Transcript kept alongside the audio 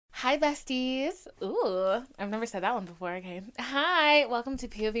Hi, besties. Ooh, I've never said that one before. Okay. Hi, welcome to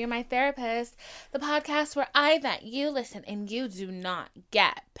POV, You're My Therapist, the podcast where I vent, you listen, and you do not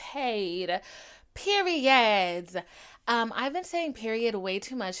get paid. Periods. I've been saying period way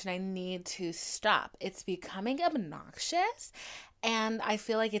too much and I need to stop. It's becoming obnoxious and I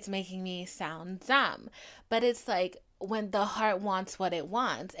feel like it's making me sound dumb. But it's like when the heart wants what it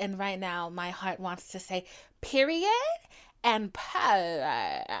wants. And right now, my heart wants to say period and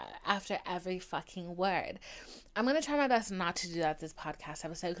after every fucking word. I'm going to try my best not to do that this podcast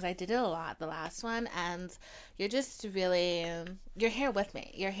episode because I did it a lot the last one and you're just really, you're here with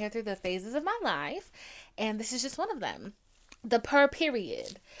me. You're here through the phases of my life and this is just one of them. The per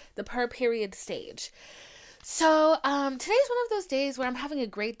period stage. So, today's one of those days where I'm having a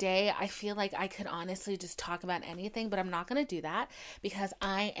great day. I feel like I could honestly just talk about anything, but I'm not going to do that because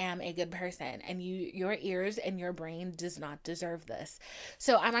I am a good person and your ears and your brain does not deserve this.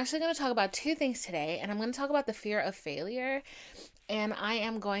 So I'm actually going to talk about two things today, and I'm going to talk about the fear of failure, and I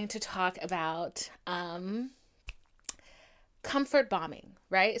am going to talk about, comfort bombing,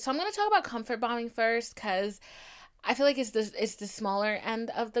 right? So I'm going to talk about comfort bombing first because I feel like it's the smaller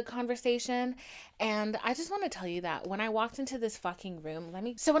end of the conversation. And I just want to tell you that when I walked into this fucking room,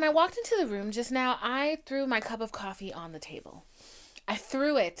 when I walked into the room just now, I threw my cup of coffee on the table. I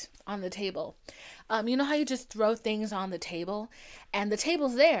threw it on the table. You know how you just throw things on the table and the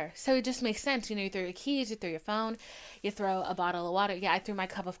table's there. So it just makes sense. You know, you throw your keys, you throw your phone, you throw a bottle of water. Yeah, I threw my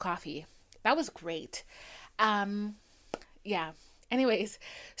cup of coffee. That was great. Yeah. Anyways,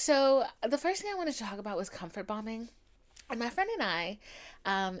 so the first thing I wanted to talk about was comfort bombing. And my friend and I,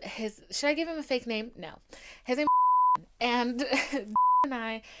 should I give him a fake name? No. His name and and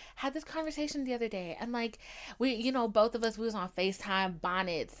I had this conversation the other day. And like, both of us, we was on FaceTime,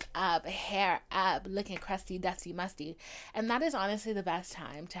 bonnets up, hair up, looking crusty, dusty, musty. And that is honestly the best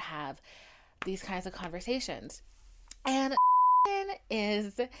time to have these kinds of conversations. And he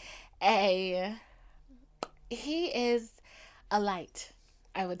is a light,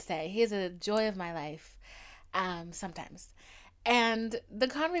 I would say. He is a joy of my life, sometimes. And the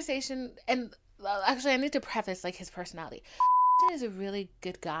conversation, and actually I need to preface like his personality. Is a really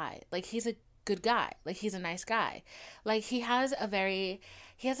good guy. Like he's a good guy. Like he's a nice guy. Like he has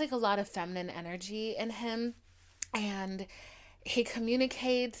like a lot of feminine energy in him and he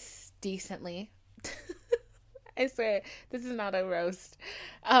communicates decently. I swear, this is not a roast.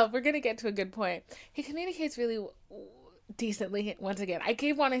 We're going to get to a good point. He communicates really decently. Once again, I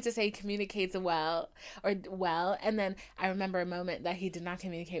keep wanting to say communicates well, and then I remember a moment that he did not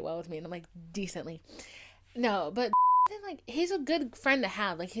communicate well with me, and I'm like, decently. No, but like, he's a good friend to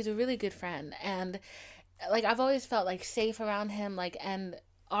have. Like, he's a really good friend, and like, I've always felt like safe around him, like, and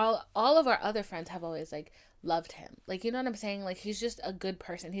all of our other friends have always like loved him. Like, you know what I'm saying? Like, he's just a good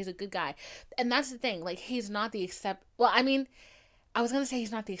person. He's a good guy. And that's the thing. Like, he's not the I was going to say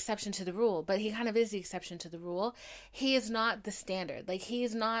he's not the exception to the rule, but he kind of is the exception to the rule. He is not the standard. Like, he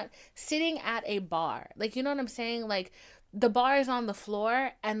is not sitting at a bar. Like, you know what I'm saying? Like, the bar is on the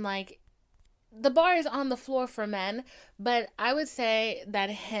floor and like, the bar is on the floor for men, but I would say that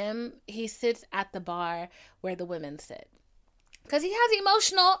he sits at the bar where the women sit. Because he has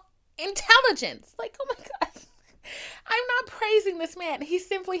emotional intelligence. Like, oh my God. I'm not praising this man. He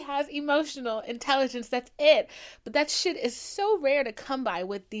simply has emotional intelligence. That's it. But that shit is so rare to come by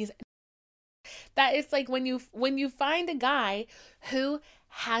with these. That it's like when you find a guy who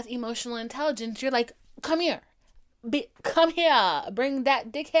has emotional intelligence, you're like, come here. Come here. Bring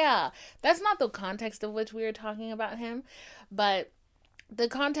that dick here. That's not the context of which we were talking about him. But the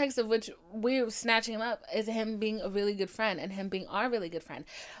context of which we're snatching him up is him being a really good friend and him being our really good friend.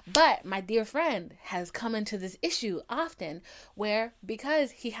 But my dear friend has come into this issue often where,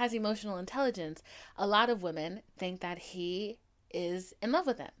 because he has emotional intelligence, a lot of women think that he is in love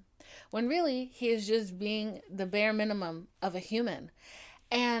with them, when really he is just being the bare minimum of a human.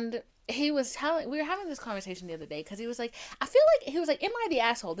 And we were having this conversation the other day because he was like, am I the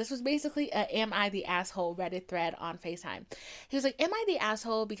asshole? This was basically a am I the asshole Reddit thread on FaceTime. He was like, am I the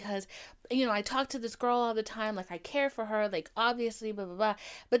asshole because, I talk to this girl all the time, like I care for her, like obviously, blah, blah, blah.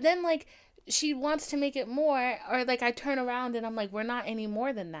 But then like, she wants to make it more, or like I turn around and I'm like, we're not any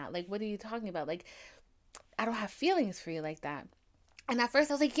more than that. Like, what are you talking about? Like, I don't have feelings for you like that. And at first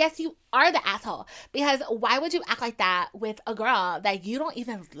I was like, yes, you are the asshole. Because why would you act like that with a girl that you don't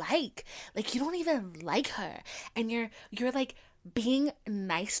even like? Like, you don't even like her. And you're like being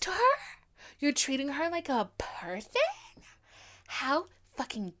nice to her? You're treating her like a person? How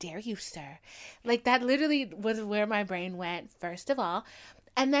fucking dare you, sir? Like, that literally was where my brain went, first of all.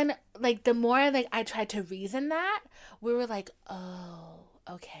 And then, like, the more, like, I tried to reason that, we were like, oh,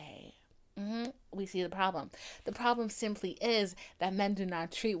 okay. We see the problem. The problem simply is that men do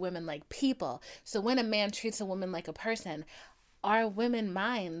not treat women like people. So when a man treats a woman like a person, our women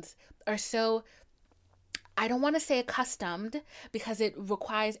minds are so, I don't want to say accustomed because it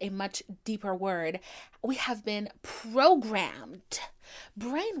requires a much deeper word. We have been programmed,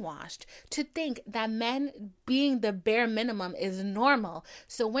 brainwashed to think that men being the bare minimum is normal.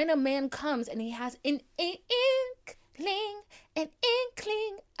 So when a man comes and he has an inkling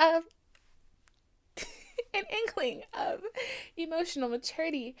of an inkling of emotional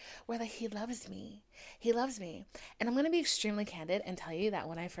maturity where like he loves me. And I'm going to be extremely candid and tell you that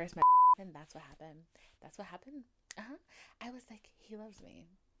when I first met him, that's what happened. I was like, he loves me.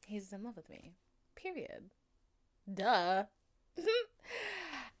 He's in love with me. Period. Duh.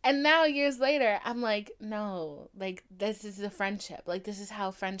 And now years later, I'm like, no, like this is a friendship. Like this is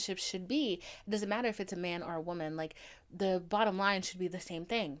how friendships should be. It doesn't matter if it's a man or a woman. Like the bottom line should be the same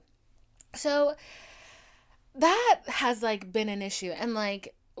thing. So that has like been an issue, and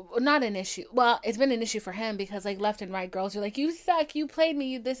like not an issue. Well, it's been an issue for him because like left and right girls are like, you suck, you played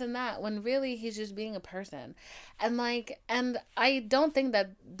me, you this and that, when really he's just being a person. And like, and I don't think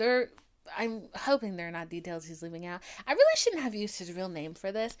that I'm hoping there are not details he's leaving out. I really shouldn't have used his real name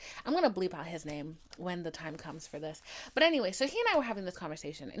for this. I'm going to bleep out his name when the time comes for this. But anyway, so he and I were having this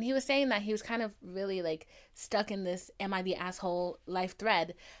conversation, and he was saying that he was kind of really like stuck in this am I the asshole life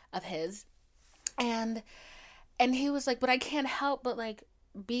thread of his. And he was like, but I can't help but like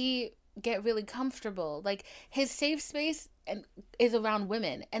get really comfortable. Like his safe space is around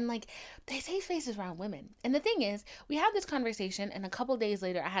women, and like his safe space is around women. And the thing is, we had this conversation, and a couple days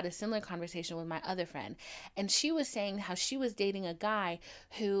later I had a similar conversation with my other friend, and she was saying how she was dating a guy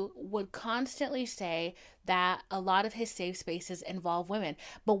who would constantly say that a lot of his safe spaces involve women.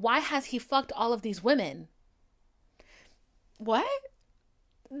 But why has he fucked all of these women? What?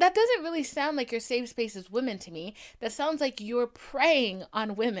 That doesn't really sound like your safe space is women to me. That sounds like you're preying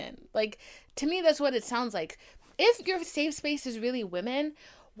on women. Like, to me, that's what it sounds like. If your safe space is really women,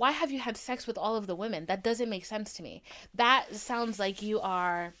 why have you had sex with all of the women? That doesn't make sense to me. That sounds like you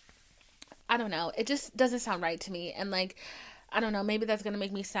are, I don't know. It just doesn't sound right to me. And like, I don't know, maybe that's going to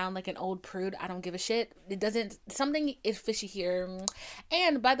make me sound like an old prude. I don't give a shit. It doesn't, something is fishy here.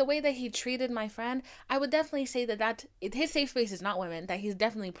 And by the way that he treated my friend, I would definitely say that his safe space is not women, that he's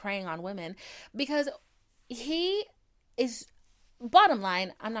definitely preying on women, because he is, bottom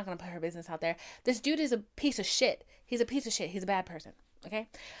line, I'm not going to put her business out there. This dude is a piece of shit. He's a piece of shit. He's a bad person. Okay.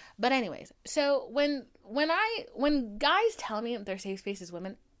 But anyways, so when guys tell me their safe space is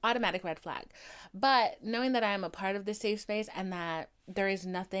women, automatic red flag. But knowing that I am a part of this safe space and that there is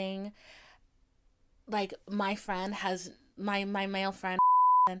nothing like my male friend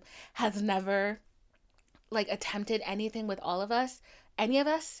has never like attempted anything with any of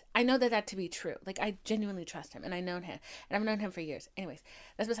us, I know that to be true. Like, I genuinely trust him, and I've known him, and I've known him for years. Anyways,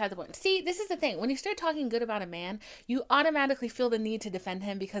 that's beside the point. See, this is the thing. When you start talking good about a man, you automatically feel the need to defend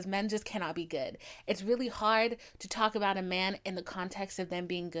him because men just cannot be good. It's really hard to talk about a man in the context of them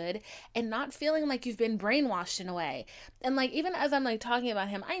being good and not feeling like you've been brainwashed in a way. And like, even as I'm like talking about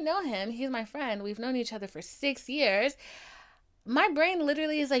him, I know him. He's my friend. We've known each other for 6 years. My brain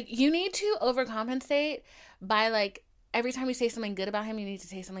literally is like, you need to overcompensate by like, every time you say something good about him, you need to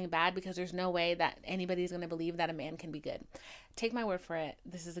say something bad, because there's no way that anybody's going to believe that a man can be good. Take my word for it.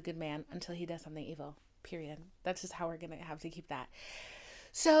 This is a good man until he does something evil. Period. That's just how we're going to have to keep that.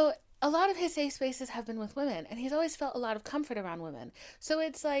 So a lot of his safe spaces have been with women, and he's always felt a lot of comfort around women. So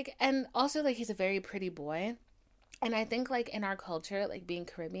it's like, and also like he's a very pretty boy. And I think like in our culture, like being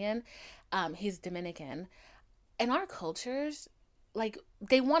Caribbean, he's Dominican. In our cultures, like,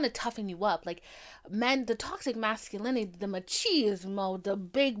 they want to toughen you up. Like, men, the toxic masculinity, the machismo, the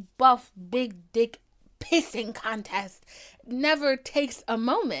big buff, big dick pissing contest never takes a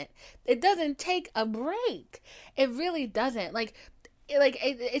moment. It doesn't take a break. It really doesn't.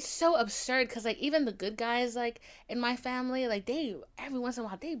 It's so absurd, because like even the good guys like in my family, like they every once in a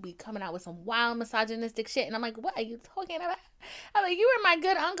while they be coming out with some wild misogynistic shit, and I'm like, what are you talking about? I'm like, you were my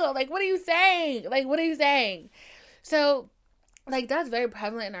good uncle. Like, what are you saying? So like, that's very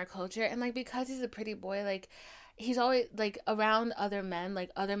prevalent in our culture. And like, because he's a pretty boy, like he's always like around other men,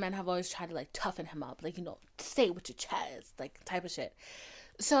 like other men have always tried to like toughen him up, like, you know, say it with your chest, like type of shit.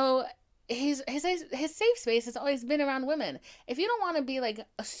 So his safe space has always been around women. If you don't want to be like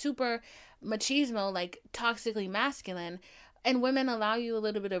a super machismo, like toxically masculine, and women allow you a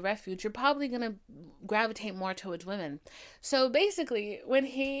little bit of refuge, you're probably going to gravitate more towards women. So basically, when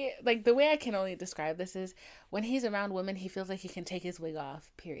he, like, the way I can only describe this is, when he's around women, he feels like he can take his wig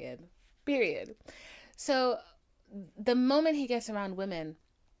off, period. So the moment he gets around women,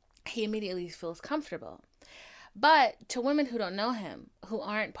 he immediately feels comfortable. But to women who don't know him, who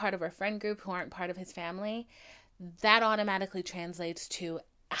aren't part of our friend group, who aren't part of his family, that automatically translates to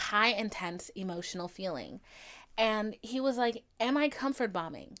a high intense emotional feeling. And he was like, am I comfort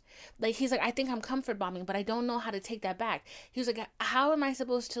bombing? Like, he's like, I think I'm comfort bombing, but I don't know how to take that back. He was like, how am I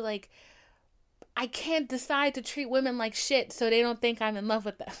supposed to, like, I can't decide to treat women like shit so they don't think I'm in love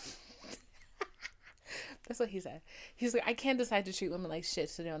with them. That's what he said. He's like, I can't decide to treat women like shit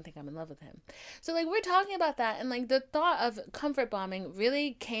so they don't think I'm in love with him. So, like, we're talking about that. And, like, the thought of comfort bombing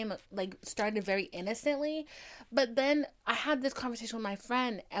really started very innocently. But then I had this conversation with my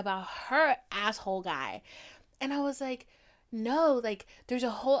friend about her asshole guy. And I was like, no, like, there's a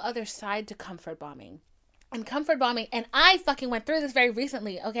whole other side to comfort bombing. And comfort bombing, and I fucking went through this very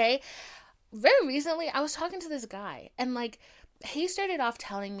recently, okay? Very recently, I was talking to this guy. And, like, he started off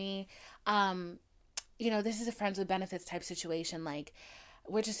telling me, this is a friends with benefits type situation. Like,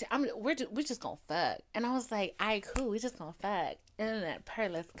 we're just gonna fuck. And I was like, alright, cool, we just gonna fuck. Internet,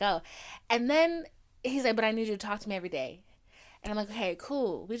 let's go. And then he's like, but I need you to talk to me every day. And I'm like, okay,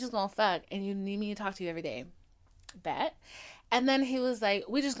 cool, we just gonna fuck, and you need me to talk to you every day. Bet. And then he was like,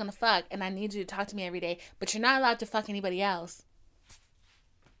 we're just gonna fuck, and I need you to talk to me every day, but you're not allowed to fuck anybody else.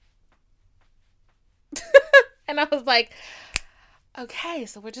 And I was like, okay,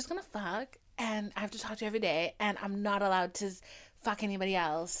 so we're just gonna fuck, and I have to talk to you every day, and I'm not allowed to fuck anybody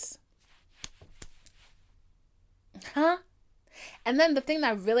else. Huh? And then the thing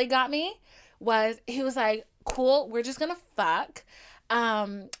that really got me was, he was like, cool, we're just gonna fuck.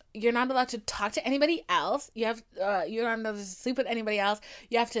 You're not allowed to talk to anybody else. You're not allowed to sleep with anybody else.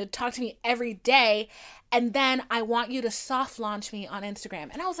 You have to talk to me every day. And then I want you to soft launch me on Instagram.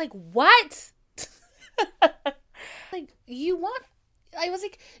 And I was like, what? Like, I was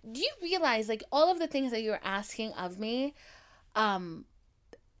like, do you realize, like, all of the things that you're asking of me, you're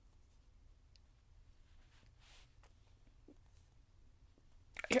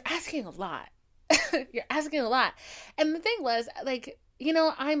asking a lot. You're asking a lot. And the thing was, like,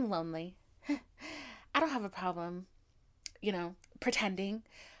 I'm lonely. I don't have a problem, pretending,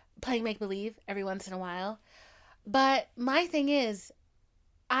 playing make-believe every once in a while. But my thing is,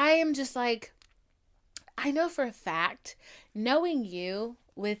 I am just like, I know for a fact, knowing you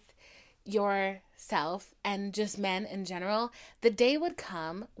with yourself and just men in general, the day would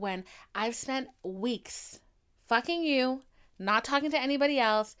come when I've spent weeks fucking you, not talking to anybody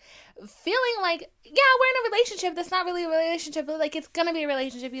else, feeling like, yeah, we're in a relationship that's not really a relationship, but, like, it's gonna be a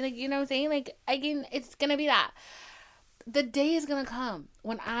relationship. You know what I'm saying? Like, again, it's gonna be that. The day is gonna come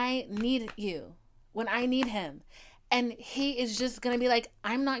when I need you, when I need him, and he is just gonna be like,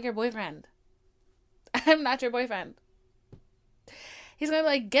 I'm not your boyfriend. I'm not your boyfriend. He's gonna be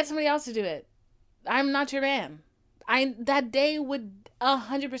like, get somebody else to do it. I'm not your man. That day would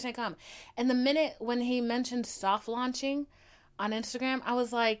 100% come. And the minute when he mentioned soft launching on Instagram, I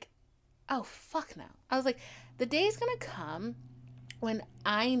was like, oh, fuck no. I was like, the day is going to come when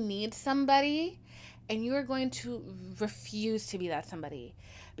I need somebody and you are going to refuse to be that somebody.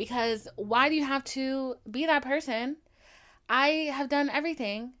 Because why do you have to be that person? I have done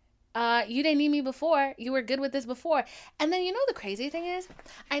everything. You didn't need me before. You were good with this before. And then, the crazy thing is,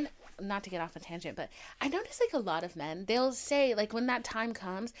 not to get off a tangent, but I notice, like, a lot of men, they'll say, like, when that time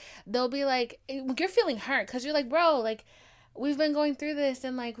comes, they'll be like, you're feeling hurt because you're like, bro, like, we've been going through this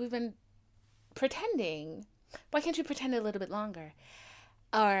and, like, we've been pretending. Why can't you pretend a little bit longer?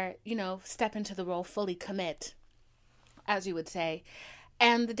 Or, step into the role, fully commit, as you would say.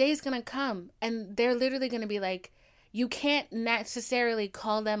 And the day's gonna come and they're literally gonna be like, you can't necessarily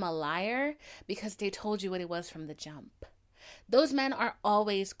call them a liar because they told you what it was from the jump. Those men are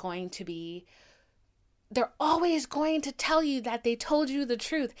always going to they're always going to tell you that they told you the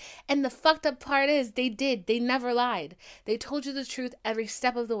truth. And the fucked up part is they never lied. They told you the truth every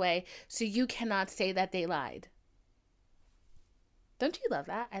step of the way, so you cannot say that they lied. Don't you love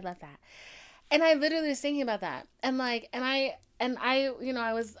that? I love that. And I literally was thinking about that. And like, I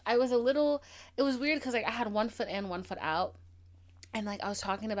was a little, it was weird because, like, I had 1 foot in, 1 foot out. And, like, I was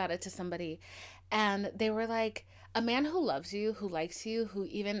talking about it to somebody and they were like, a man who loves you, who likes you, who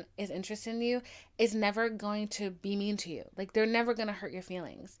even is interested in you is never going to be mean to you. Like, they're never going to hurt your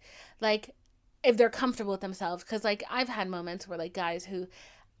feelings. Like, if they're comfortable with themselves. Because, like, I've had moments where, like, guys who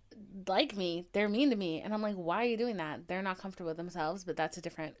like me, they're mean to me. And I'm like, why are you doing that? They're not comfortable with themselves, but that's a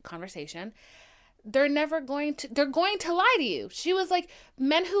different conversation. They're going to lie to you. She was like,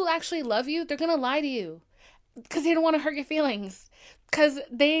 men who actually love you, they're going to lie to you. Because they don't want to hurt your feelings. Because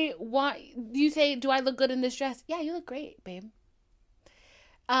they want, you say, do I look good in this dress? Yeah, you look great, babe.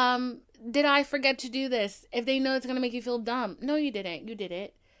 Did I forget to do this? If they know it's going to make you feel dumb. No, you didn't. You did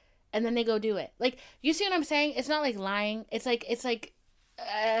it. And then they go do it. Like, you see what I'm saying? It's not like lying. It's like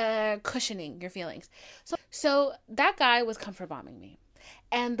cushioning your feelings. So that guy was comfort bombing me.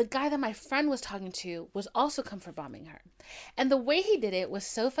 And the guy that my friend was talking to was also comfort bombing her. And the way he did it was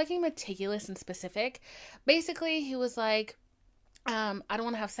so fucking meticulous and specific. Basically, he was like, I don't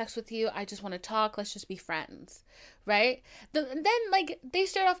want to have sex with you. I just want to talk. Let's just be friends. Right? Then like, they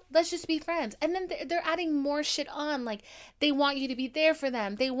start off, let's just be friends. And then they're adding more shit on. Like, they want you to be there for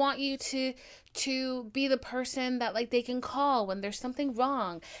them. They want you to be the person that, like, they can call when there's something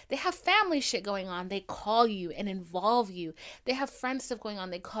wrong. They have family shit going on. They call you and involve you. They have friend stuff going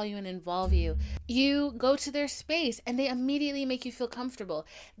on. They call you and involve you. You go to their space and they immediately make you feel comfortable.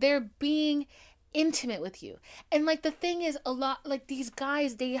 They're being intimate with you. And like, the thing is, a lot, like, these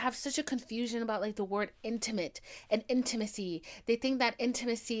guys, they have such a confusion about like the word intimate and intimacy. They think that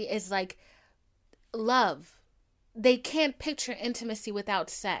intimacy is like love. They can't picture intimacy without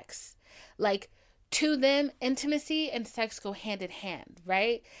sex. Like, to them, intimacy and sex go hand in hand,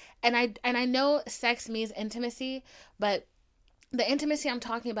 right? And I know sex means intimacy, but the intimacy I'm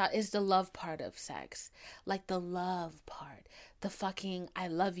talking about is the love part of sex. Like, the love part. The fucking I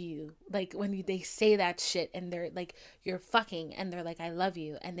love you. Like, when they say that shit and they're like, you're fucking, and they're like, I love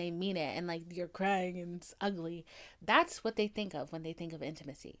you, and they mean it, and like, you're crying and it's ugly. That's what they think of when they think of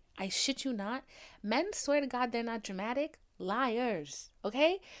intimacy. I shit you not. Men swear to God they're not dramatic. Liars.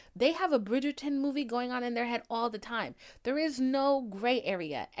 Okay? They have a Bridgerton movie going on in their head all the time. There is no gray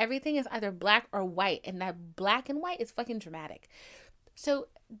area. Everything is either black or white, and that black and white is fucking dramatic. So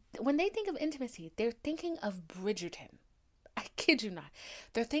when they think of intimacy, they're thinking of Bridgerton. I kid you not.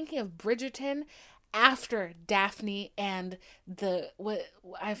 They're thinking of Bridgerton after Daphne and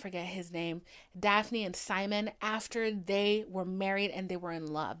I forget his name. Daphne and Simon, after they were married and they were in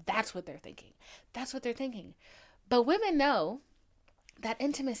love. That's what they're thinking. That's what they're thinking. But women know that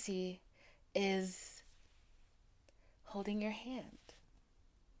intimacy is holding your hand.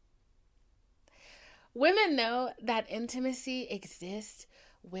 Women know that intimacy exists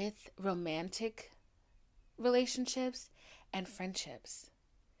with romantic relationships and friendships.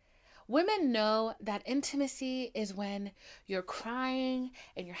 Women know that intimacy is when you're crying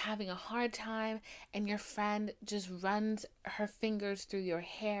and you're having a hard time and your friend just runs her fingers through your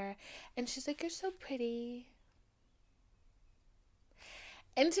hair and she's like, you're so pretty.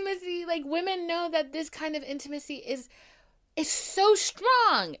 Intimacy, like, women know that this kind of intimacy is so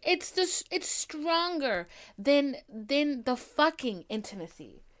strong. It's stronger than the fucking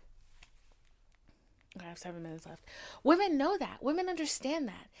intimacy. I have 7 minutes left. Women know that. Women understand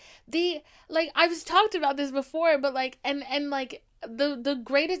that. I've talked about this before, but like, and like, the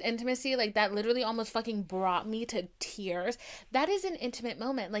greatest intimacy, like, that literally almost fucking brought me to tears. That is an intimate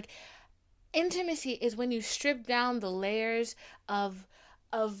moment. Like, intimacy is when you strip down the layers of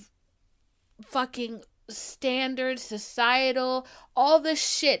fucking standard, societal, all the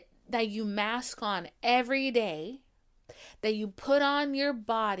shit that you mask on every day, that you put on your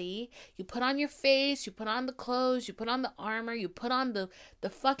body, you put on your face, you put on the clothes, you put on the armor, you put on the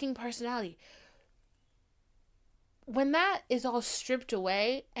fucking personality. When that is all stripped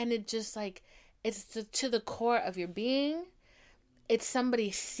away and it just like, it's to the core of your being, it's somebody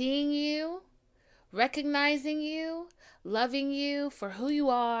seeing you, recognizing you, loving you for who you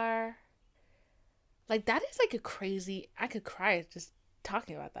are. Like, that is like a crazy, I could cry just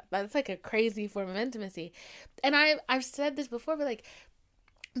talking about that. That's like a crazy form of intimacy. And I've said this before, but like,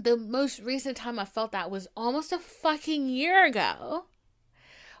 the most recent time I felt that was almost a fucking year ago,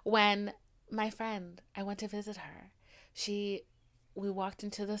 when my friend, I went to visit her. We walked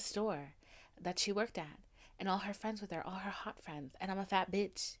into the store that she worked at, and all her friends were there, all her hot friends, and I'm a fat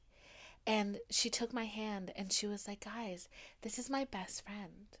bitch. And she took my hand and she was like, guys, this is my best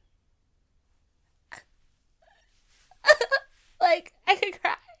friend. Like, I could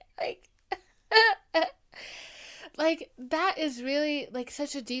cry. Like, like, that is really like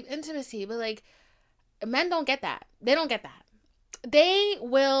such a deep intimacy. But like, men don't get that. They don't get that. They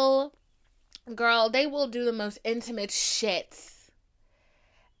will do the most intimate shits,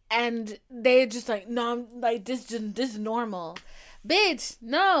 and they're just like, no, I'm like, this is normal. Bitch,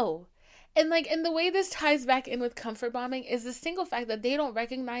 no. And like, and the way this ties back in with comfort bombing is the single fact that they don't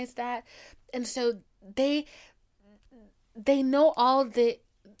recognize that. And so they know all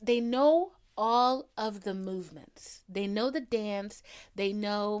of the movements. They know the dance. They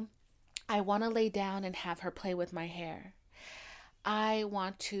know, I want to lay down and have her play with my hair. I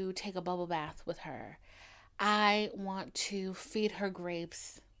want to take a bubble bath with her. I want to feed her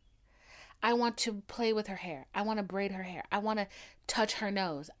grapes. I want to play with her hair. I want to braid her hair. I want to touch her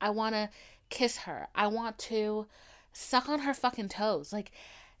nose. I want to kiss her. I want to suck on her fucking toes. Like,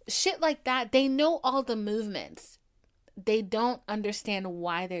 shit like that. They know all the movements. They don't understand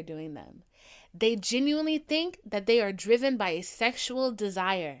why they're doing them. They genuinely think that they are driven by a sexual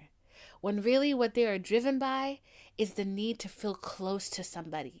desire, when really what they are driven by is the need to feel close to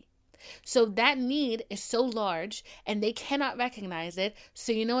somebody. So that need is so large and they cannot recognize it.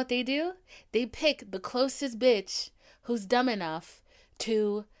 So you know what they do? They pick the closest bitch who's dumb enough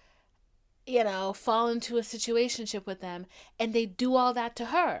to, fall into a situationship with them, and they do all that to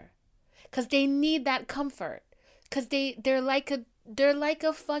her because they need that comfort. Because they're like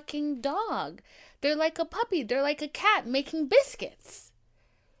a fucking dog. They're like a puppy. They're like a cat making biscuits.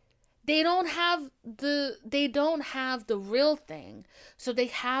 They don't have the real thing, so they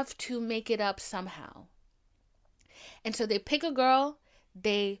have to make it up somehow. And so they pick a girl,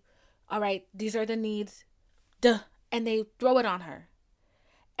 all right, these are the needs, and they throw it on her.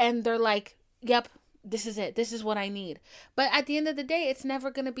 And they're like, yep, this is it. This is what I need. But at the end of the day, it's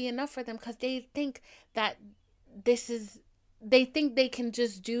never going to be enough for them because they think that they think they can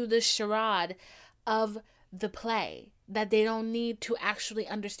just do the charade of the play, that they don't need to actually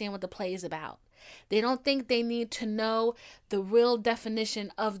understand what the play is about. They don't think they need to know the real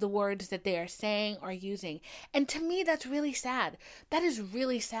definition of the words that they are saying or using. And to me, that's really sad. That is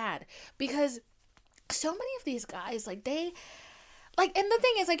really sad because so many of these guys, and the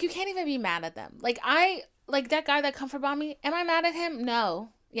thing is, you can't even be mad at them. That guy that comfort bombed me, am I mad at him? No.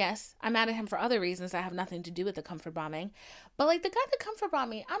 Yes, I'm mad at him for other reasons that have nothing to do with the comfort bombing. But the guy that comfort bombed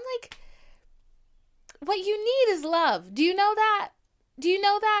me, I'm like, what you need is love. Do you know that? Do you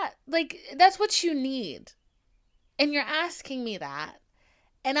know that? That's what you need. And you're asking me that.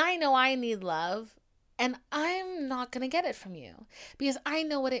 And I know I need love. And I'm not going to get it from you. Because I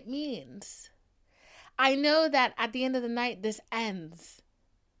know what it means. I know that at the end of the night, this ends.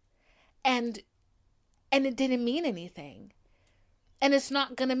 And it didn't mean anything. And it's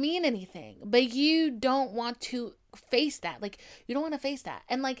not going to mean anything. But you don't want to face that. You don't want to face that.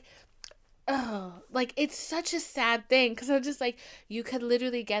 And it's such a sad thing. Because I'm just you could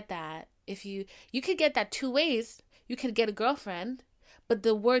literally get that. If you could get that two ways. You could get a girlfriend. But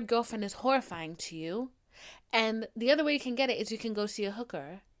the word girlfriend is horrifying to you. And the other way you can get it is you can go see a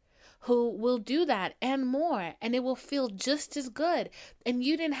hooker who will do that and more. And it will feel just as good. And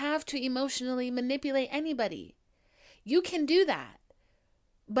you didn't have to emotionally manipulate anybody. You can do that.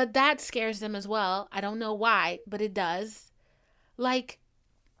 But that scares them as well. I don't know why, but it does.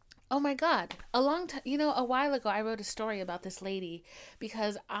 Oh my God. A while ago, I wrote a story about this lady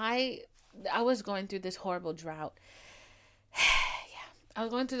because I was going through this horrible drought. Yeah. I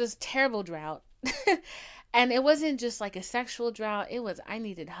was going through this terrible drought. And it wasn't just a sexual drought. It was, I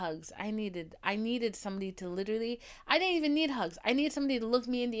needed hugs. I needed somebody to literally, I didn't even need hugs. I needed somebody to look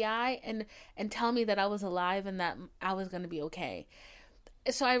me in the eye and tell me that I was alive and that I was going to be okay.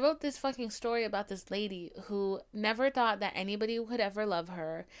 So I wrote this fucking story about this lady who never thought that anybody would ever love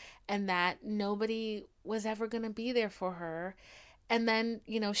her and that nobody was ever going to be there for her. And then,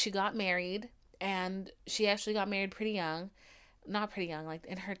 she got married, and she actually got married pretty young. Not pretty young,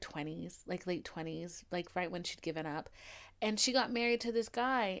 in her 20s, late 20s, right when she'd given up. And she got married to this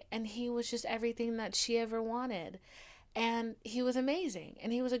guy, and he was just everything that she ever wanted. And he was amazing,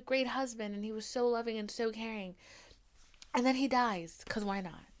 and he was a great husband, and he was so loving and so caring. And then he dies, because why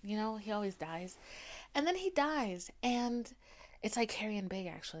not? He always dies. And then he dies, and it's like Carrie and Big,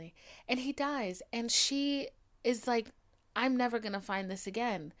 actually. And he dies, and she is like, I'm never going to find this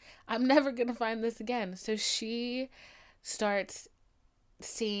again. I'm never going to find this again. So she starts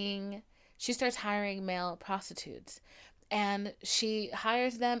hiring male prostitutes. And she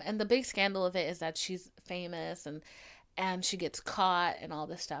hires them, and the big scandal of it is that she's famous, and she gets caught, and all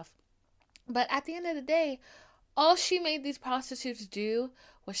this stuff. But at the end of the day, all she made these prostitutes do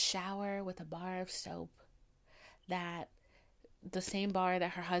was shower with a bar of soap, that the same bar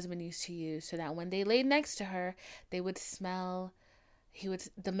that her husband used to use, so that when they laid next to her, they would smell,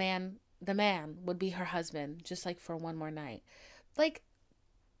 the man would be her husband, just for one more night.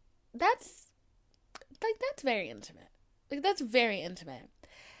 That's very intimate. That's very intimate.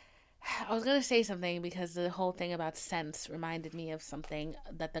 I was going to say something because the whole thing about sense reminded me of something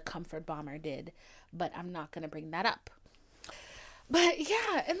that the comfort bomber did, but I'm not going to bring that up. But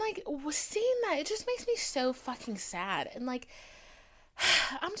yeah, and seeing that, it just makes me so fucking sad. And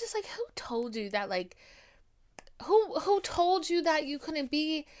I'm just who told you that, who told you that you couldn't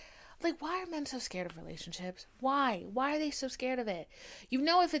be Like, why are men so scared of relationships? Why? Why are they so scared of it? You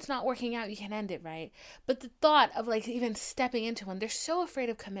know, if it's not working out, you can end it, right? But the thought of like even stepping into one, they're so afraid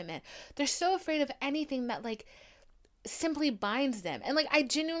of commitment. They're so afraid of anything that like simply binds them. And like, I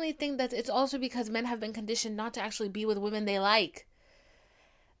genuinely think that it's also because men have been conditioned not to actually be with women they like.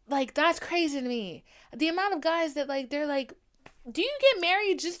 Like, that's crazy to me. The amount of guys that like, they're like, do you get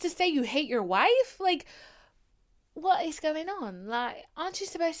married just to say you hate your wife? Like, what is going on? Like, aren't you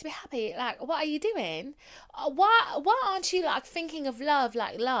supposed to be happy? Like, what are you doing? Why aren't you like thinking of love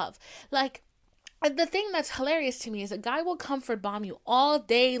like love? Like, the thing that's hilarious to me is a guy will comfort bomb you all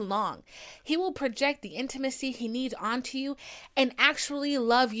day long. He will project the intimacy he needs onto you and actually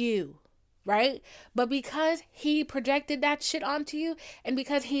love you, right? But because he projected that shit onto you and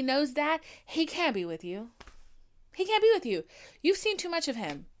because he knows that, he can't be with you. He can't be with you. You've seen too much of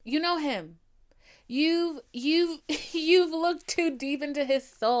him. You know him. You've looked too deep into his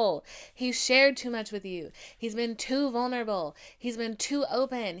soul. He's shared too much with you. He's been too vulnerable. He's been too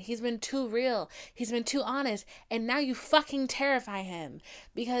open. He's been too real. He's been too honest. And now you fucking terrify him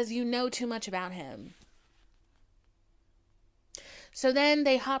because you know too much about him. So then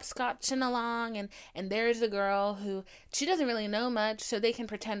they hopscotching along and there's the girl who, she doesn't really know much, so they can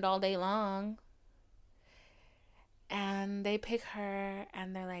pretend all day long. And they pick her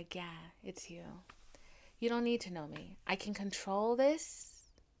and they're like, yeah, it's you. You don't need to know me. I can control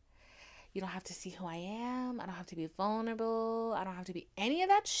this. You don't have to see who I am. I don't have to be vulnerable. I don't have to be any of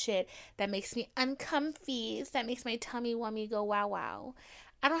that shit that makes me uncomfy, that makes my tummy wummy go wow wow.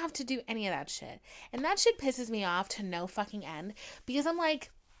 I don't have to do any of that shit. And that shit pisses me off to no fucking end. Because I'm like,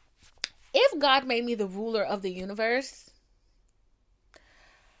 if God made me the ruler of the universe,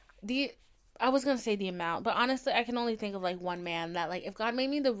 I was going to say the amount, but honestly, I can only think of like one man that like, if God made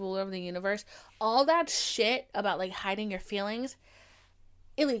me the ruler of the universe, all that shit about like hiding your feelings,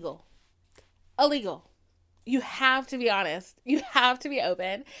 illegal. You have to be honest. You have to be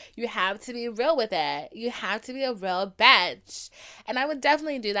open. You have to be real with it. You have to be a real bitch. And I would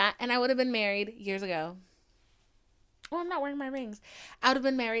definitely do that. And I would have been married years ago. Oh, I'm not wearing my rings. I would have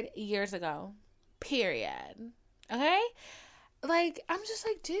been married years ago. Period. Okay? Like, I'm just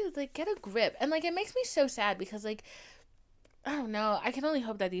like, dude, like, get a grip. And, like, it makes me so sad because, like, I don't know. I can only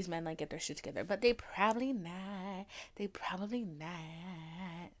hope that these men, like, get their shit together. But they probably not.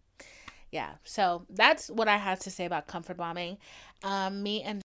 Yeah, so that's what I have to say about comfort bombing. Me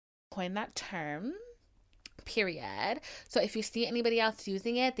and coined that term. Period. So if you see anybody else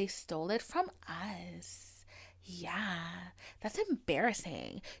using it, they stole it from us. Yeah, that's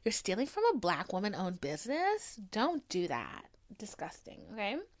embarrassing. You're stealing from a Black woman-owned business? Don't do that. Disgusting,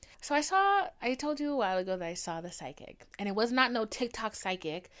 okay? So I told you a while ago that I saw the psychic. And it was not no TikTok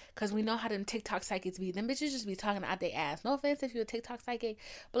psychic, because we know how them TikTok psychics be. Them bitches just be talking out their ass. No offense if you're a TikTok psychic,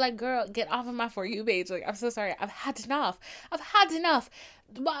 but like, girl, get off of my For You page. Like, I'm so sorry. I've had enough.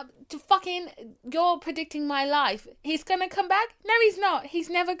 To fucking, you're predicting my life. He's gonna come back? No, he's not. He's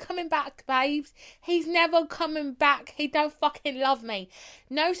never coming back, babes. He's never coming back. He don't fucking love me.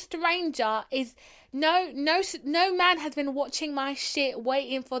 No stranger is... No man has been watching my shit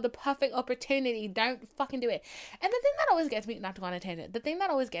waiting for the perfect opportunity. Don't fucking do it. And the thing that always gets me, not to go on a tangent, the thing that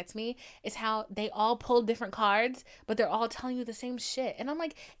always gets me is how they all pull different cards, but they're all telling you the same shit. And I'm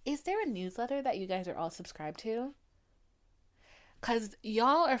like, is there a newsletter that you guys are all subscribed to? Because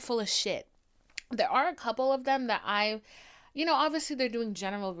y'all are full of shit. There are a couple of them that obviously they're doing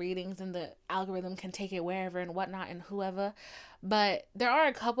general readings and the algorithm can take it wherever and whatnot and whoever. But there are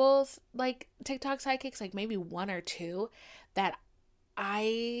a couple, like, TikTok psychics, like maybe one or two, that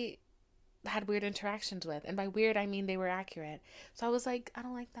I had weird interactions with. And by weird, I mean they were accurate. So I was like, I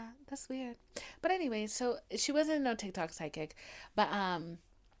don't like that. That's weird. But anyway, so she wasn't no TikTok psychic. But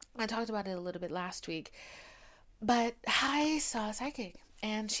I talked about it a little bit last week. But I saw a psychic.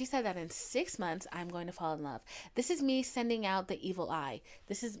 And she said that in 6 months, I'm going to fall in love. This is me sending out the evil eye.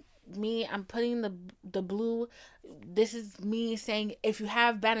 This is me, I'm putting the blue. This is me saying, if you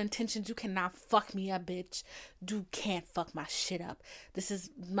have bad intentions, you cannot fuck me up, bitch. You can't fuck my shit up. This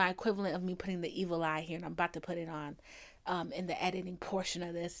is my equivalent of me putting the evil eye here. And I'm about to put it on in the editing portion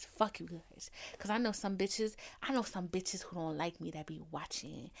of this. Fuck you guys. Because I know some bitches who don't like me that be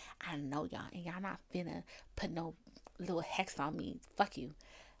watching. I know y'all. And y'all not finna put no little hex on me. Fuck you.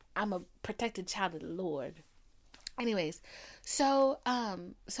 I'm a protected child of the Lord. Anyways, the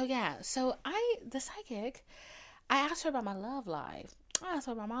psychic, I asked her about my love life.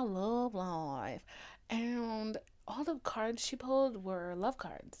 And all the cards she pulled were love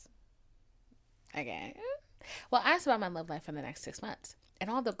cards. Okay. Well, I asked about my love life for the next 6 months. And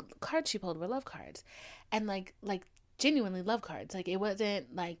all the cards she pulled were love cards. And like genuinely love cards. Like, it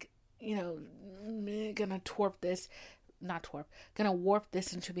wasn't like gonna gonna warp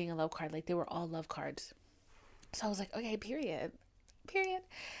this into being a love card. Like, they were all love cards. So I was like, okay, period.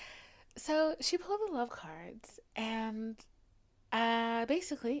 So she pulled the love cards, and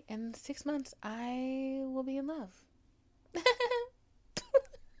basically in 6 months I will be in love.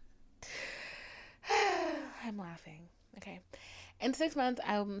 I'm laughing. Okay. In 6 months,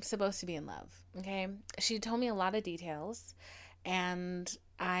 I'm supposed to be in love. Okay. She told me a lot of details, and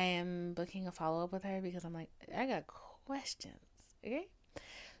I am booking a follow-up with her because I'm like, I got questions. Okay.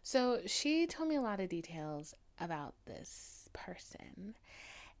 So she told me a lot of details about this person,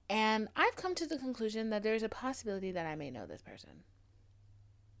 and I've come to the conclusion that there's a possibility that I may know this person,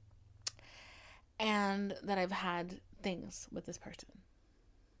 and that I've had things with this person.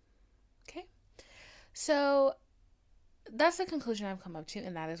 Okay. So that's the conclusion I've come up to,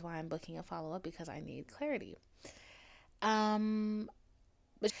 and that is why I'm booking a follow-up, because I need clarity. So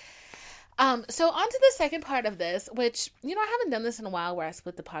on to the second part of this, which, I haven't done this in a while where I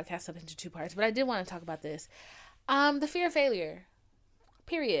split the podcast up into 2 parts, but I did want to talk about this. The fear of failure.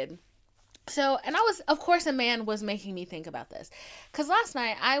 Period. So, and of course, a man was making me think about this. Because last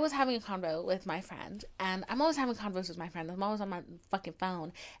night, I was having a convo with my friend, and I'm always having convos with my friend. I'm always on my fucking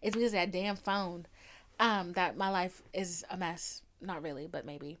phone. It's because of that damn phone that my life is a mess. Not really, but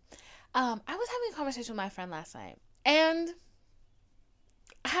maybe. I was having a conversation with my friend last night, and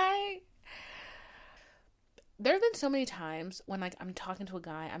there have been so many times when, like, I'm talking to a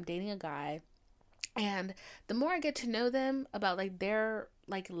guy, I'm dating a guy, and the more I get to know them about, like, their,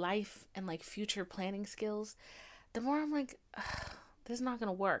 like, life and, like, future planning skills, the more I'm like, this is not going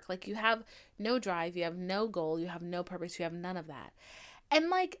to work. Like, you have no drive, you have no goal, you have no purpose, you have none of that. And,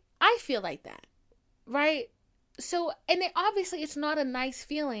 like, I feel like that, right? So, and obviously it's not a nice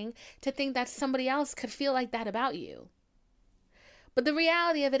feeling to think that somebody else could feel like that about you. But the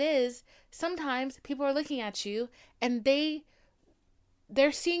reality of it is, sometimes people are looking at you and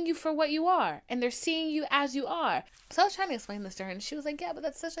they're seeing you for what you are, and they're seeing you as you are. So I was trying to explain this to her, and she was like, yeah, but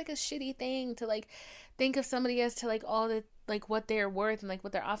that's such, like, a shitty thing to, like, think of somebody as to, like, all the, like, what they're worth and, like,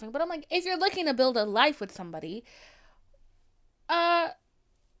 what they're offering. But I'm like, if you're looking to build a life with somebody,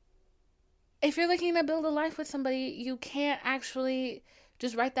 you can't actually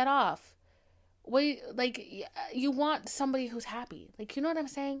just write that off. You want somebody who's happy. Like, you know what I'm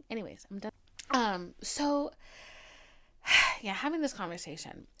saying? Anyways, I'm done. So, yeah, having this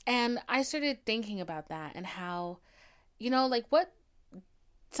conversation. And I started thinking about that and how, like, what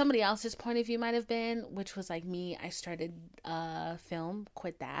somebody else's point of view might have been, which was, like, me. I started film,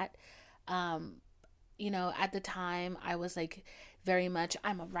 quit that. At the time, I was, like, very much,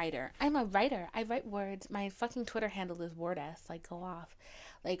 I'm a writer. I write words. My fucking Twitter handle is WordS. Like, go off.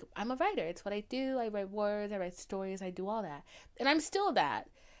 Like, I'm a writer. It's what I do. I write words. I write stories. I do all that. And I'm still that.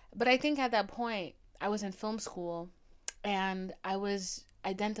 But I think at that point, I was in film school, and I was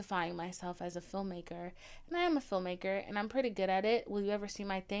identifying myself as a filmmaker. And I am a filmmaker, and I'm pretty good at it. Will you ever see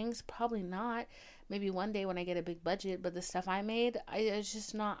my things? Probably not. Maybe one day when I get a big budget, but the stuff I made, it's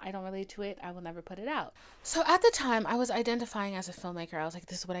just not, I don't relate to it. I will never put it out. So at the time, I was identifying as a filmmaker. I was like,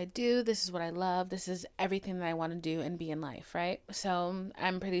 this is what I do. This is what I love. This is everything that I want to do and be in life, right? So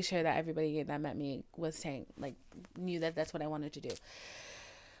I'm pretty sure that everybody that met me was saying, like, knew that that's what I wanted to do.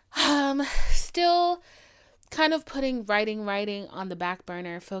 Still kind of putting writing on the back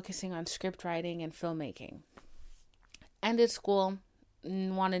burner, focusing on script writing and filmmaking. Ended school.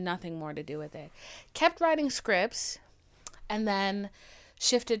 Wanted nothing more to do with it. Kept writing scripts, and then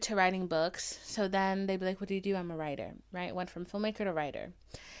shifted to writing books. So then they'd be like, what do you do? I'm a writer, right? Went from filmmaker to writer.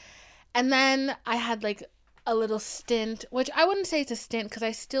 And then I had, like, a little stint, which I wouldn't say it's a stint because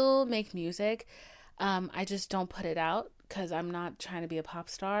I still make music. I just don't put it out because I'm not trying to be a pop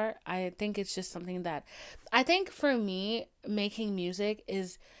star. I think it's just something that, I think for me, making music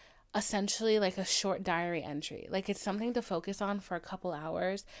is essentially like a short diary entry. Like, it's something to focus on for a couple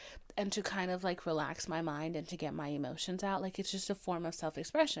hours and to kind of, like, relax my mind and to get my emotions out. Like, it's just a form of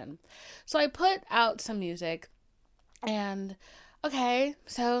self-expression. So I put out some music, and okay,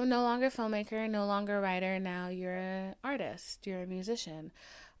 so no longer filmmaker, no longer writer, now you're an artist, you're a musician.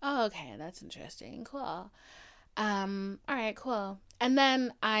 Oh, okay, that's interesting. Cool. All right, cool. And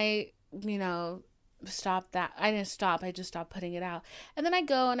then I, stop that. I didn't stop. I just stopped putting it out. And then I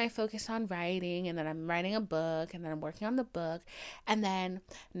go and I focus on writing, and then I'm writing a book, and then I'm working on the book, and then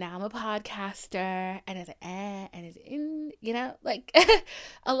now I'm a podcaster, and it's and it's in, like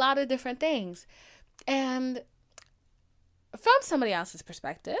a lot of different things. And from somebody else's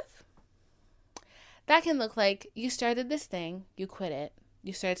perspective, that can look like you started this thing, you quit it,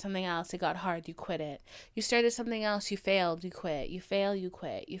 You started something else, it got hard, you quit it. You started something else, you failed, you quit. You fail, you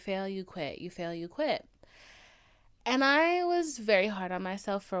quit. You fail, you quit. You fail, you quit. And I was very hard on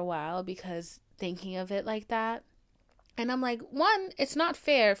myself for a while because thinking of it like that. And I'm like, one, it's not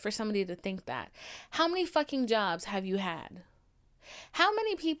fair for somebody to think that. How many fucking jobs have you had? How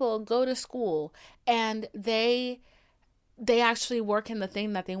many people go to school and they actually work in the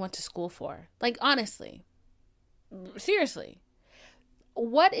thing that they went to school for? Like, honestly. Seriously.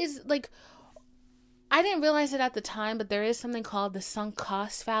 What is, like, I didn't realize it at the time, but there is something called the sunk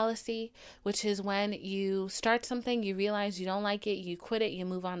cost fallacy, which is when you start something, you realize you don't like it, you quit it, you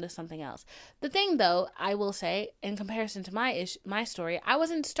move on to something else. The thing, though, I will say, in comparison to my story, I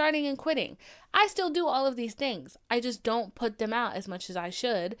wasn't starting and quitting. I still do all of these things. I just don't put them out as much as I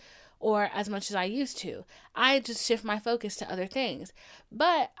should or as much as I used to. I just shift my focus to other things.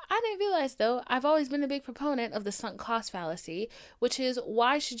 But I didn't realize, though, I've always been a big proponent of the sunk cost fallacy, which is,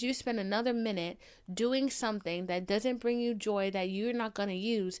 why should you spend another minute doing something that doesn't bring you joy, that you're not going to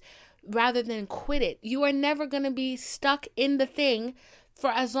use, rather than quit it? You are never going to be stuck in the thing for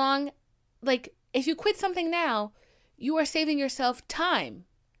as long, like, if you quit something now, you are saving yourself time.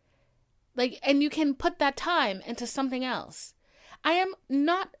 Like, and you can put that time into something else. I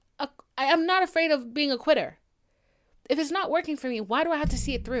am not afraid of being a quitter. If it's not working for me, why do I have to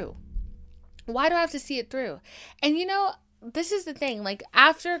see it through? Why do I have to see it through? And you know, this is the thing. Like,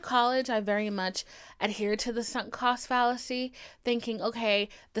 after college, I very much adhered to the sunk cost fallacy, thinking, okay,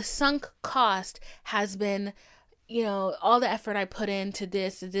 the sunk cost has been, you know, all the effort I put into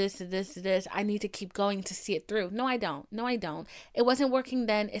this, I need to keep going to see it through. No, I don't. It wasn't working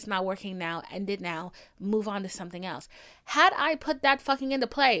then. It's not working now. End it now. Move on to something else. Had I put that fucking into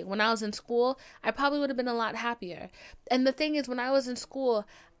play when I was in school, I probably would have been a lot happier. And the thing is, when I was in school,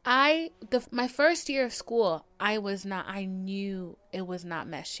 my first year of school, I knew it was not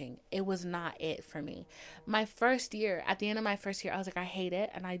meshing. It was not it for me. At the end of my first year, I was like, I hate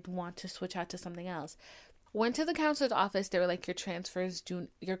it and I want to switch out to something else. Went to the counselor's office. They were like,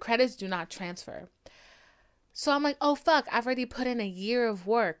 your credits do not transfer. So I'm like, oh fuck, I've already put in a year of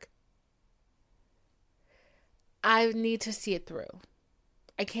work. I need to see it through.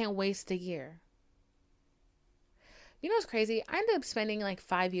 I can't waste a year. You know what's crazy? I ended up spending like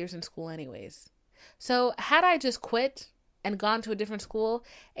 5 years in school anyways. So had I just quit and gone to a different school,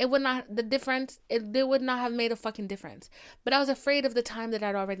 it would not have made a fucking difference. But I was afraid of the time that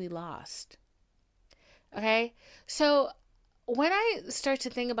I'd already lost. Okay, so when I start to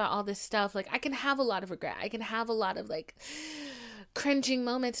think about all this stuff, like, I can have a lot of regret. I can have a lot of like cringing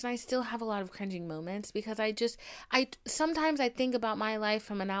moments, and I still have a lot of cringing moments because sometimes I think about my life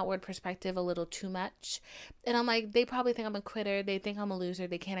from an outward perspective a little too much. And I'm like, they probably think I'm a quitter. They think I'm a loser.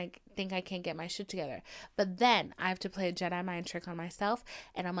 They think I can't get my shit together. But then I have to play a Jedi mind trick on myself.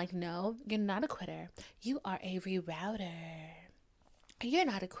 And I'm like, no, you're not a quitter. You are a rerouter. You're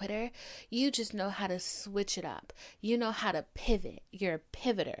not a quitter. You just know how to switch it up. You know how to pivot. You're a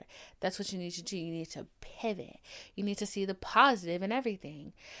pivoter. That's what you need to do. You need to pivot. You need to see the positive in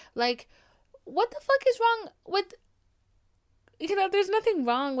everything. Like, what the fuck is wrong with, there's nothing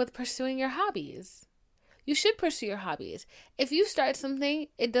wrong with pursuing your hobbies. You should pursue your hobbies. If you start something,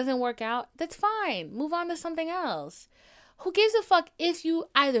 it doesn't work out, that's fine. Move on to something else. Who gives a fuck if you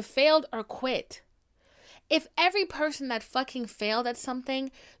either failed or quit? If every person that fucking failed at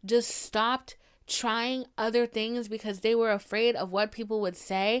something just stopped trying other things because they were afraid of what people would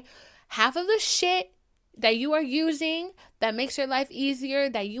say, half of the shit that you are using that makes your life easier,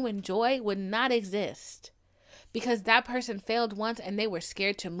 that you enjoy, would not exist. Because that person failed once and they were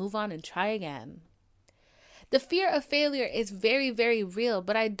scared to move on and try again. The fear of failure is very, very real,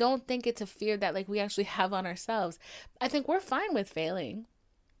 but I don't think it's a fear that like we actually have on ourselves. I think we're fine with failing.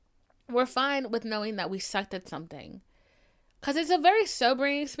 We're fine with knowing that we sucked at something. Because it's a very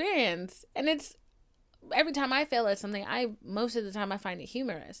sobering experience. And it's, every time I fail at something, most of the time I find it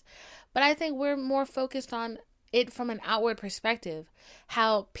humorous. But I think we're more focused on it from an outward perspective,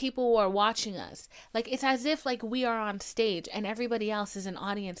 how people are watching us. Like, it's as if like we are on stage and everybody else is an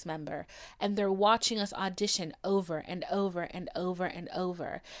audience member and they're watching us audition over and over and over and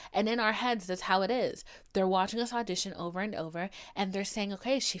over. And in our heads, that's how it is. They're watching us audition over and over and they're saying,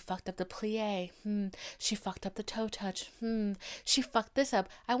 okay, she fucked up the plie. She fucked up the toe touch. She fucked this up.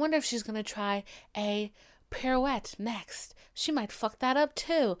 I wonder if she's going to try a pirouette next. She might fuck that up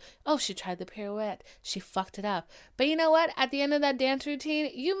too. Oh, she tried the pirouette. She fucked it up. But you know what? At the end of that dance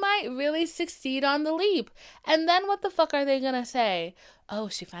routine, you might really succeed on the leap. And then what the fuck are they gonna say? Oh,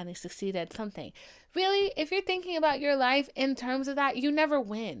 she finally succeeded at something. Really, if you're thinking about your life in terms of that, you never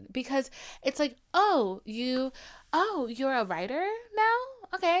win. Because it's like, oh, you Oh, you're a writer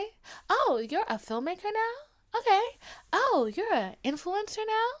now? Okay. Oh, you're a filmmaker now? Okay. Oh, you're an influencer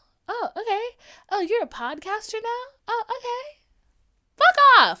now? Oh, okay. Oh, you're a podcaster now? Oh, okay. Fuck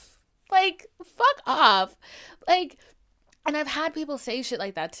off. Like, fuck off. Like, and I've had people say shit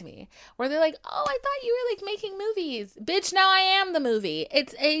like that to me where they're like, oh, I thought you were like making movies. Bitch, now I am the movie.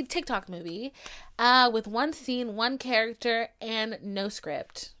 It's a TikTok movie with one scene, one character, and no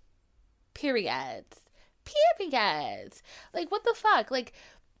script. Periods. Periods. Like, what the fuck? Like,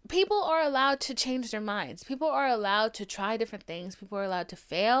 people are allowed to change their minds. People are allowed to try different things. People are allowed to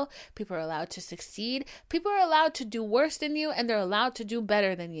fail. People are allowed to succeed. People are allowed to do worse than you, and they're allowed to do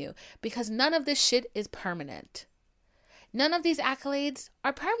better than you, because none of this shit is permanent. None of these accolades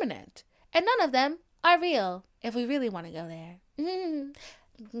are permanent, and none of them are real, if we really want to go there.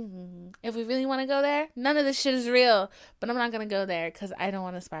 If we really want to go there, none of this shit is real, but I'm not going to go there because I don't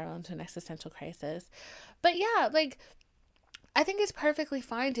want to spiral into an existential crisis. But yeah, like, I think it's perfectly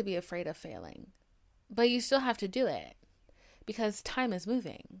fine to be afraid of failing, but you still have to do it because time is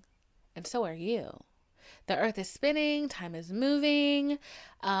moving, and so are you. The earth is spinning, time is moving.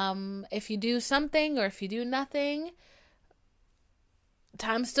 If you do something or if you do nothing,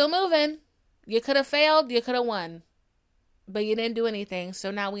 time's still moving. You could have failed, you could have won, but you didn't do anything.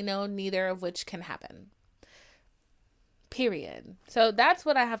 So now we know neither of which can happen. Period. So that's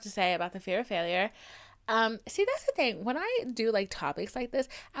what I have to say about the fear of failure. See, that's the thing. When I do like topics like this,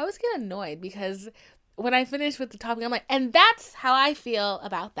 I always get annoyed because when I finish with the topic, I'm like, and that's how I feel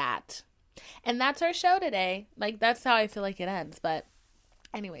about that. And that's our show today. Like, that's how I feel like it ends. But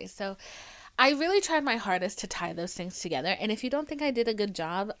anyway, so I really tried my hardest to tie those things together. And if you don't think I did a good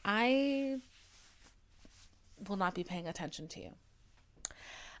job, I will not be paying attention to you.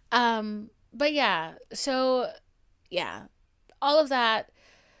 But yeah, so yeah, all of that.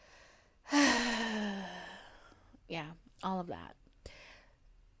 Yeah, all of that.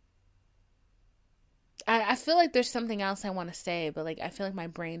 I feel like there's something else I want to say, but like I feel like my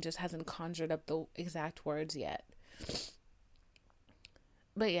brain just hasn't conjured up the exact words yet.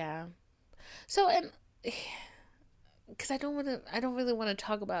 But yeah. So, and because I don't really want to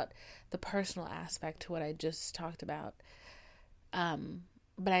talk about the personal aspect to what I just talked about.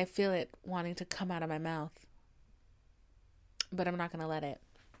 But I feel it wanting to come out of my mouth. But I'm not going to let it.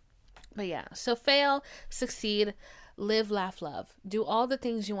 But yeah, so fail, succeed, live, laugh, love. Do all the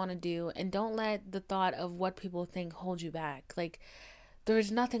things you want to do, and don't let the thought of what people think hold you back. Like,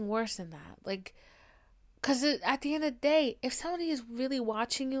 there's nothing worse than that. Like, because at the end of the day, if somebody is really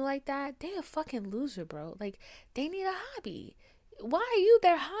watching you like that, they a fucking loser, bro. Like, they need a hobby. Why are you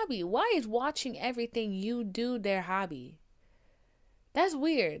their hobby? Why is watching everything you do their hobby? That's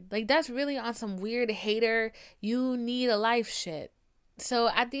weird. Like, that's really on some weird hater, you need a life shit. So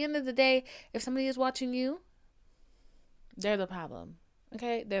at the end of the day, if somebody is watching you, they're the problem.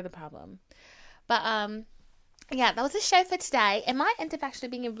 Okay? They're the problem. But yeah, that was the show for today. It might end up actually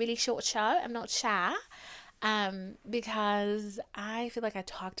being a really short show. I'm not sure. Because I feel like I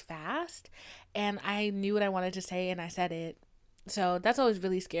talked fast and I knew what I wanted to say and I said it. So that's always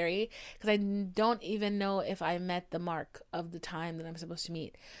really scary because I don't even know if I met the mark of the time that I'm supposed to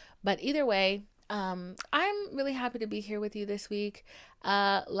meet. But either way, I'm really happy to be here with you this week.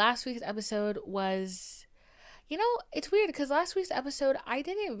 Last week's episode was, it's weird because last week's episode, I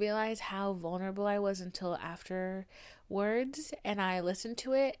didn't realize how vulnerable I was until afterwards, and I listened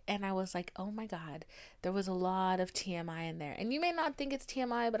to it and I was like, oh my God, there was a lot of TMI in there. And you may not think it's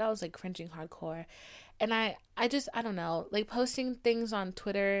TMI, but I was like cringing hardcore. And I don't know, like posting things on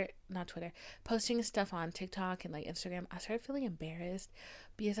posting stuff on TikTok and like Instagram, I started feeling embarrassed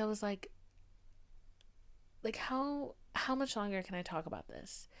because I was like how much longer can I talk about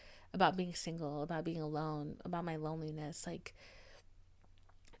this? About being single, about being alone, about my loneliness. Like,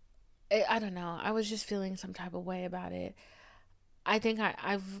 I don't know. I was just feeling some type of way about it. I think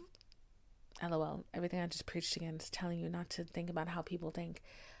I've, LOL, everything I just preached against, telling you not to think about how people think.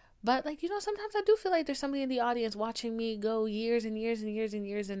 But, like, sometimes I do feel like there's somebody in the audience watching me go years and years and years and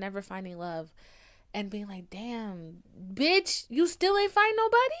years and never finding love. And being like, damn, bitch, you still ain't find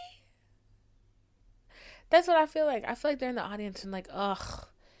nobody? That's what I feel like. I feel like they're in the audience and like, ugh,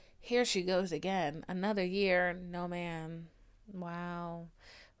 here she goes again. Another year. No, man. Wow.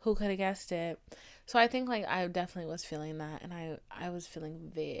 Who could have guessed it? So I think like I definitely was feeling that. And I was feeling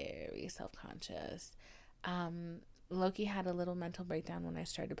very self-conscious. Loki had a little mental breakdown when I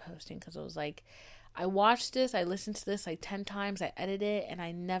started posting because it was like, I watched this, I listened to this like 10 times, I edited it, and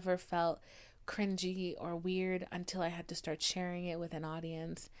I never felt cringy or weird until I had to start sharing it with an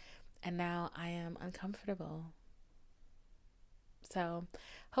audience. And now I am uncomfortable. So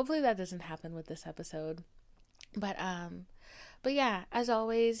hopefully that doesn't happen with this episode. But yeah, as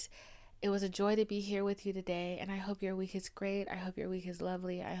always, it was a joy to be here with you today, and I hope your week is great. I hope your week is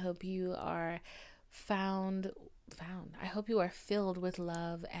lovely. I hope you are found. I hope you are filled with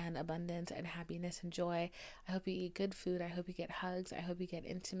love and abundance and happiness and joy. I hope you eat good food. I hope you get hugs. I hope you get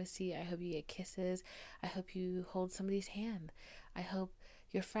intimacy. I hope you get kisses. I hope you hold somebody's hand. I hope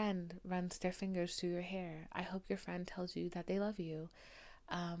your friend runs their fingers through your hair. I hope your friend tells you that they love you.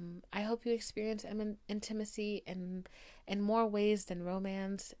 I hope you experience intimacy in more ways than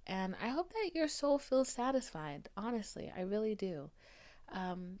romance, and I hope that your soul feels satisfied. Honestly, I really do,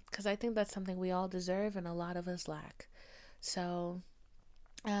 because I think that's something we all deserve and a lot of us lack. So,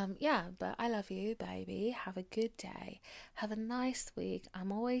 yeah, but I love you, baby. Have a good day. Have a nice week.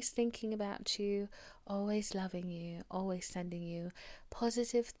 I'm always thinking about you, always loving you, always sending you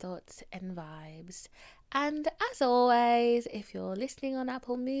positive thoughts and vibes. And as always, if you're listening on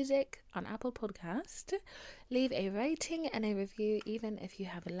Apple Music, on Apple Podcast, leave a rating and a review, even if you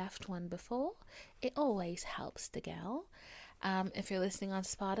have left one before. It always helps the girl. If you're listening on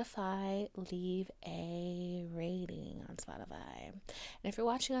Spotify, leave a rating on Spotify. And if you're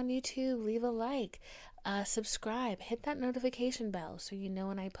watching on YouTube, leave a like, subscribe, hit that notification bell so you know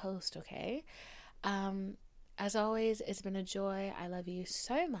when I post, okay? As always, it's been a joy. I love you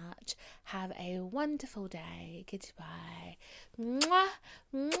so much. Have a wonderful day. Goodbye. Mwah,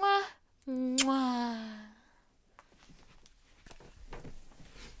 mwah, mwah.